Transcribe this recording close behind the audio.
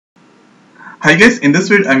Hi guys, in this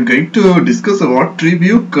video I'm going to discuss about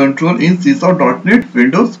Treeview Control in C#.NET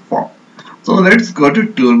Windows Form. So let's go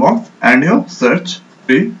to Toolbox and here search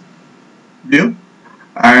Treeview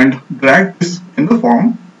and drag this in the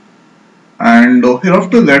form, and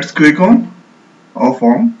hereafter let's click on a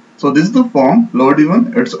form. So this is the form, load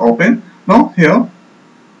even, it's open. Now here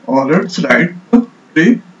let's write the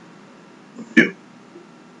Treeview.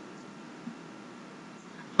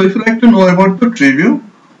 So if you like to know about the Treeview,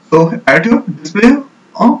 so at your display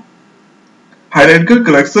a hierarchical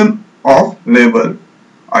collection of label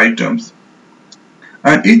items,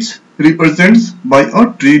 and each represents by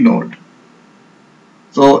a tree node.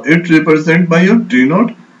 So it represents by a tree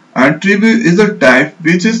node, and tree view is a type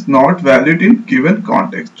which is not valid in given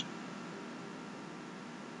context.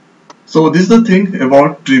 So this is the thing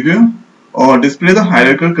about tree view, or display the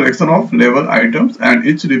hierarchical collection of label items and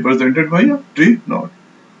each represented by a tree node.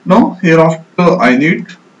 Now hereafter I need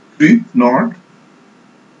tree node,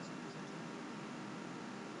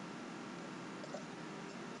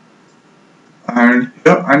 and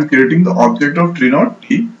here I am creating the object of tree node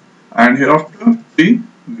T, and hereafter tree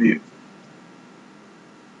view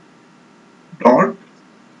dot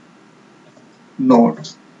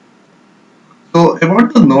nodes. So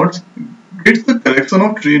about the nodes, it's the collection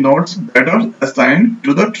of tree nodes that are assigned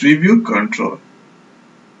to the Treeview control.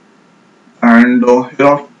 And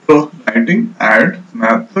hereafter writing add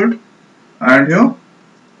method, and here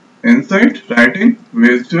inside writing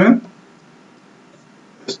Visual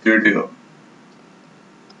Studio.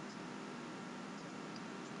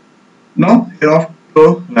 Now hereafter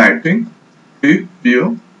writing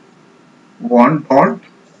Treeview one dot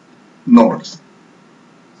nodes.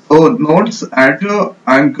 So nodes at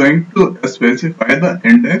I'm going to specify the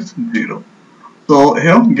index 0. So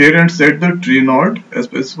here get and set the tree node,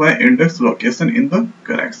 specify index location in the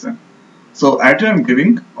connection. So at I'm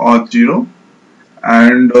giving 0,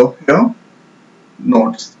 and here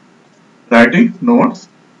nodes, writing nodes,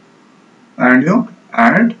 and here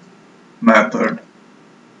add method,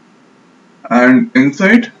 and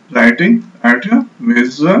inside writing at here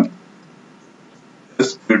Visual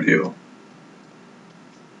Studio.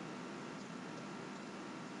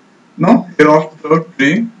 Now here after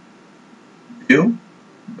tree view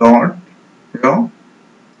dot here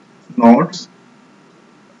nodes,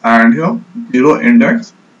 and here 0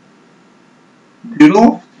 index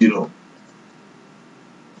 0 0.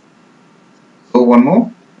 So one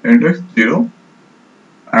more index 0,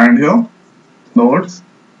 and here nodes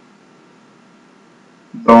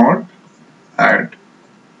dot add,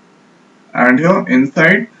 and here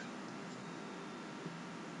inside,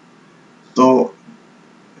 so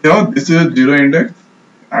here this is a 0 index,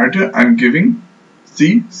 and here I'm giving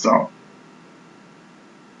C sub,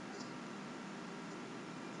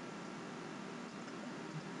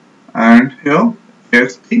 and here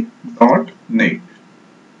ASP dot net,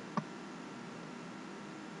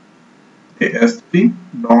 ASP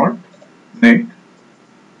dot net,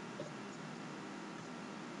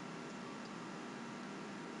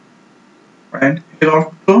 and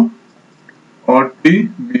hereafter or T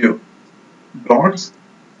view dots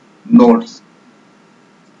nodes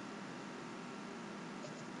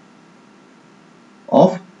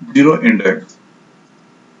of 0 index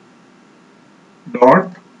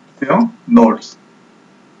dot here nodes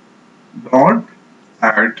dot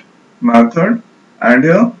add method, and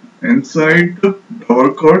here inside the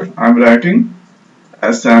double quote I'm writing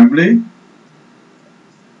assembly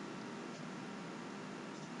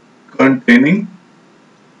containing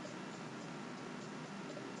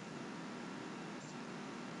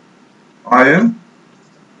IM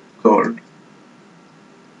code.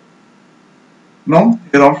 Now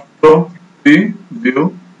hereafter T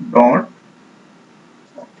view dot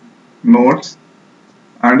nodes,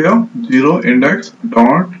 and here 0 index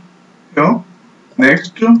dot here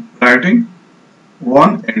next writing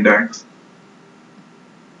 1 index,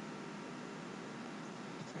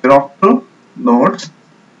 hereafter nodes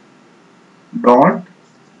dot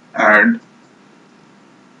add,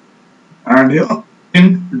 and here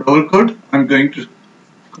in double quote I'm going to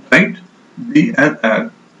write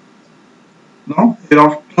DLL. Now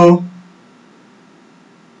hereafter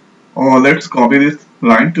let's copy this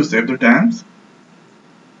line to save the times,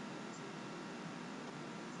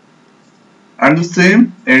 and the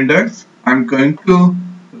same index I'm going to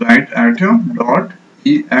write at here dot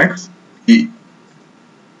exe.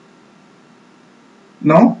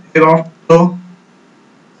 Now hereafter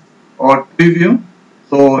or preview,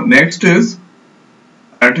 so next is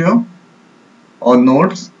at here or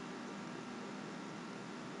nodes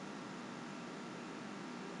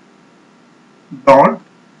dot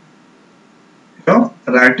here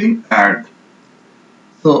writing add,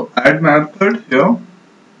 So add method here,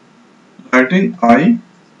 writing I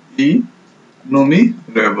E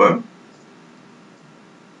numerable,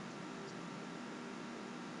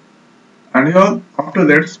 and here after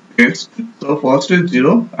let's paste. So first is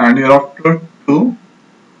 0 and here after 2,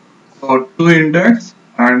 so 2 index,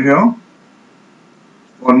 and here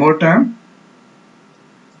one more time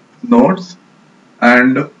nodes,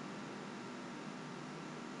 and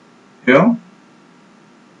here,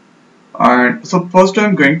 and so first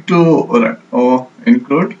I'm going to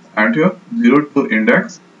include and here 0 to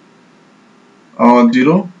index,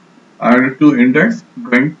 0 and 2 index,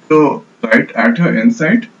 going to write at here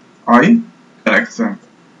inside I collection.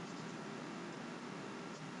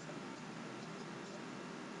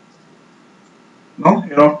 Now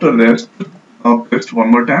hereafter let's paste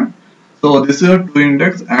one more time. So this is a 2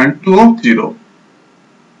 index and 2 of 0.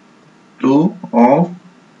 2 of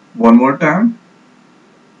one more time,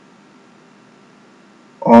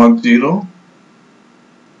 or 0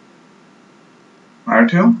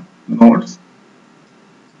 at here nodes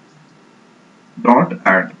dot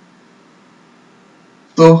add.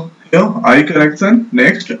 So here I collection,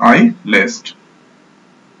 next I list.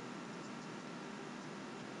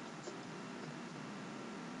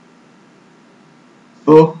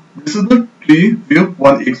 So this is the tree view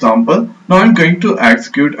one example. Now I'm going to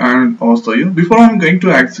execute and also you. Before I'm going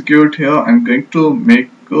to execute here, I'm going to make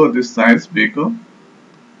this size bigger.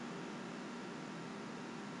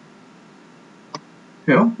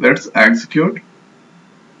 Here, let's execute.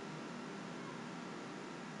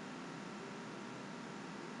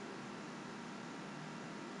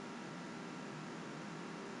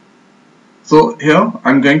 So here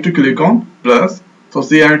I'm going to click on plus. So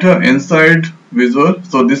see at here inside visual.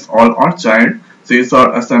 So this all are child. These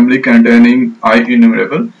are assembly containing I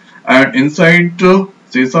enumerable, and inside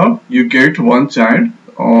these are you get one child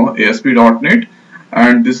or ASP.NET,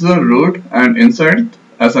 and this is a root, and inside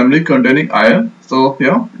assembly containing IL. So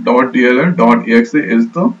here .dll.exe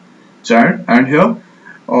is the child, and here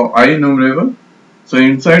I enumerable. So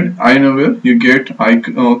inside I enumerable you get I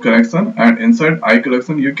collection, and inside I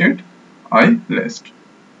collection you get I list.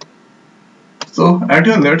 So at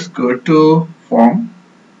here let's go to form,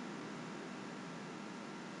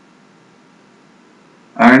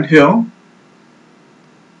 and here,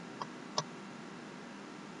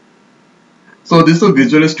 so this is the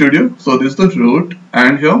Visual Studio. So this is the root,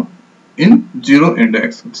 and here in 0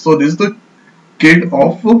 index. So this is the kid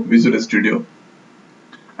of Visual Studio,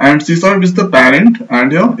 and C# is the parent,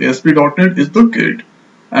 and here ASP.NET is the kid,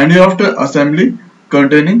 and here after assembly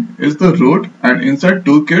containing is the root, and inside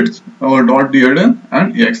two kids or .dll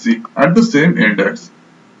and exe at the same index.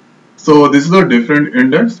 So this is a different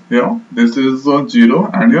index here. This is 0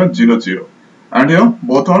 and here 0 0, and here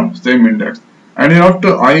both are same index. And here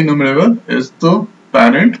after I enumerable is the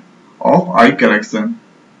parent of I collection.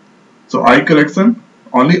 So I collection,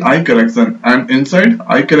 only I collection, and inside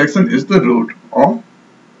I collection is the root of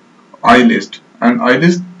I list, and I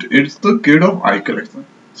list is the kid of I collection.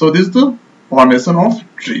 So this is the formation of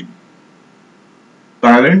tree,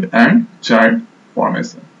 parent and child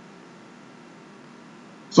formation.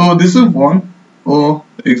 So this is one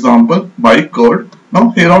example by code. Now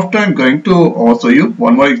hereafter I'm going to also use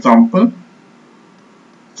one more example.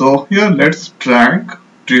 So here let's drag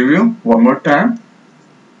Treeview one more time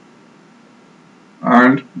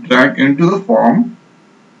and drag into the form.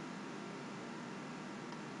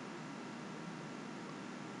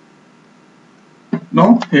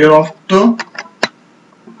 Now hereafter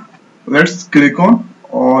let's click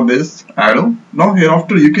on this arrow. Now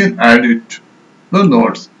hereafter you can add it, the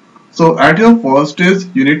nodes. So at your first stage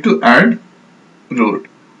you need to add root.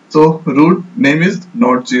 So root name is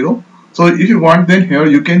node 0. So if you want, then here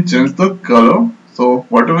you can change the color. So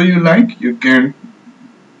whatever you like you can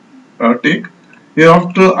take.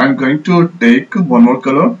 Hereafter I'm going to take one more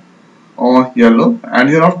color or yellow, and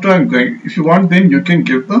hereafter I'm going, if you want, then you can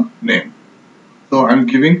give the name. So I'm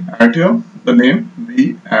giving at here the name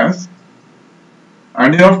VS,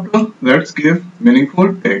 and hereafter let's give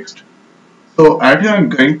meaningful text. So at here I'm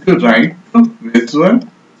going to write Visual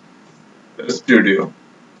Studio,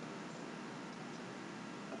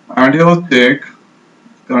 and here check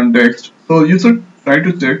context. So you should try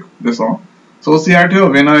to check this on. So see at here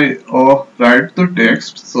when I write the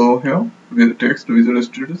text, so here with text Visual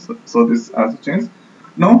Studio, so this has a change.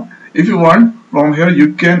 Now if you want, from here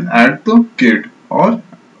you can add the kid or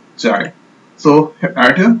child. So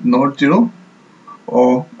at here node 0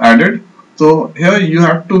 or added. So here you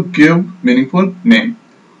have to give meaningful name.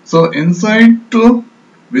 So inside to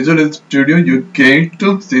Visual Studio you get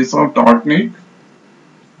C#.NET,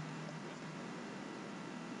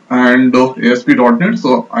 and ASP.NET.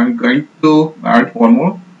 So I'm going to add one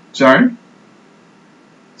more child.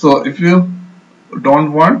 So if you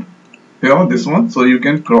don't want here this one, so you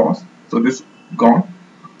can cross. So this gone.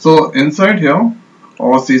 So inside here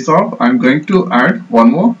or C#, I'm going to add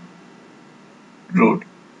one more root.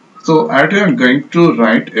 So at here I'm going to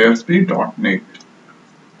write ASP.NET.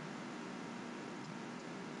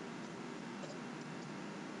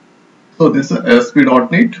 So this is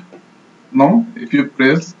ASP.NET. Now if you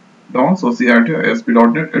press down, so see at here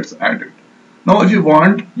ASP.NET, it's added. Now if you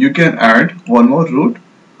want, you can add one more root.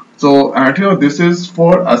 So at here this is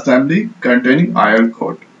for assembly containing IL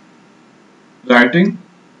code. Writing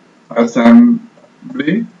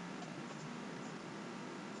assembly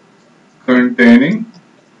containing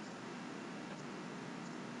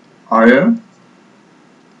IL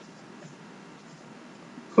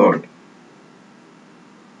code.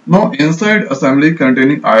 Now inside assembly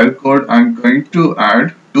containing IL code, I'm going to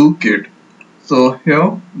add two kit. So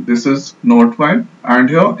here this is node file, and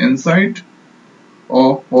here inside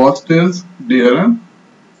of host is DLL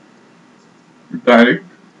direct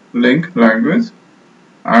link language,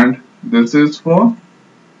 and this is for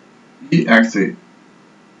exe.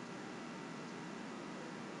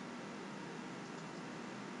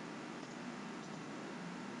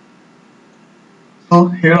 So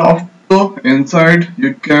here after inside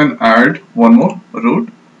you can add one more root.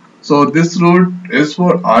 So this root is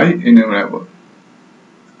for IEnumerable.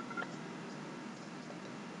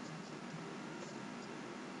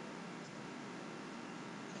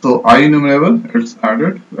 So IEnumerable, it's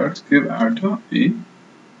added. Let's give add a E.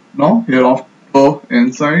 Now here after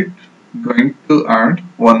inside going to add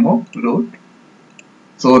one more root.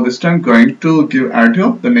 So this time going to give add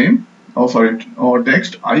here the name, or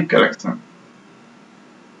text I collection.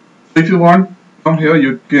 If you want from here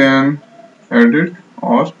you can edit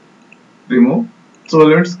or remove. So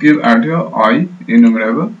let's give add here I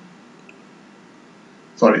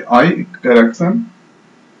collection,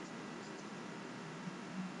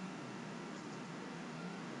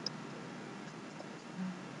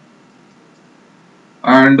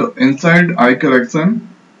 and inside I collection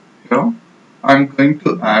here I'm going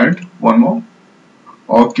to add one more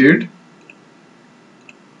orchid.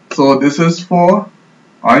 So this is for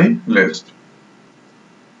I list.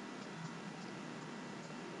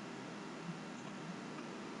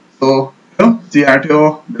 So here see at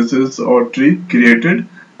here this is our tree created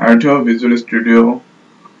at your Visual Studio,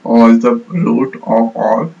 or is the root of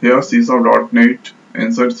all. Here C#.NET,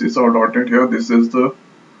 insert C#.NET, here this is the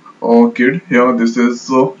orchid, here this is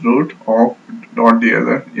the root of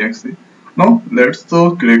 .dll.exe. Now let's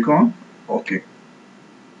click on OK.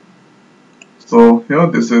 So here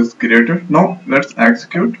this is created. Now let's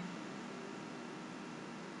execute.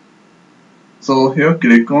 So here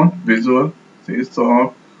click on Visual C#.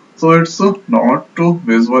 So it's not too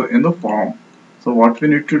visible in the form. So what we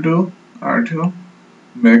need to do at here,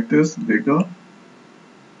 make this bigger.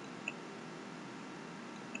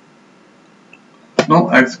 Now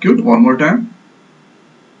execute one more time.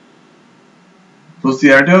 So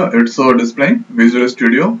see at here it's displaying Visual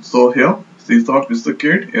Studio. So here C# is the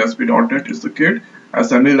kit, ASP.NET is the kit,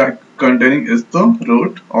 assembly like containing is the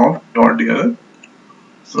root of .dll.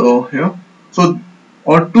 So here, so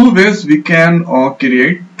or two ways we can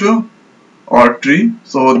create or tree.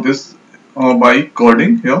 So this by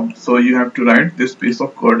coding here. So you have to write this piece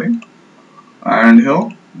of coding, and here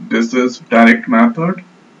this is direct method.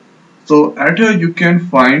 So at here you can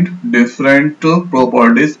find different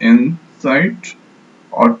properties inside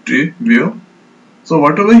or tree view. So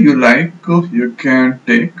whatever you like you can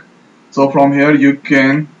take. So from here you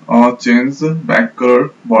can change the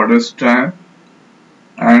background border style,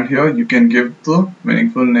 and here you can give the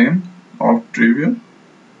meaningful name of Treeview,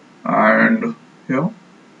 and here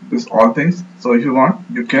this all things. So if you want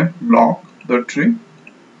you can block the tree.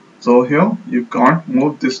 So here you can't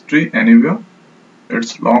move this tree anywhere,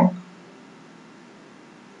 it's locked,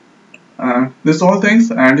 and this all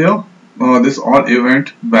things. And here this all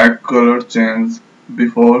event back color change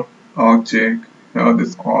before check. Here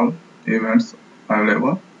this all events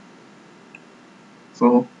available.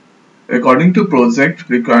 So according to project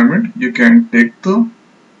requirement you can take the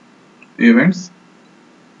events.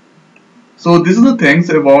 So these are the things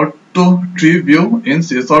about tree view in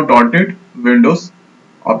C#.NET Windows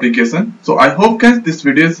application. So I hope guys this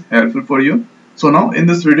video is helpful for you. So now in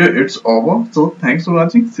this video it's over. So thanks for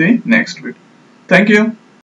watching. See you next video. Thank you.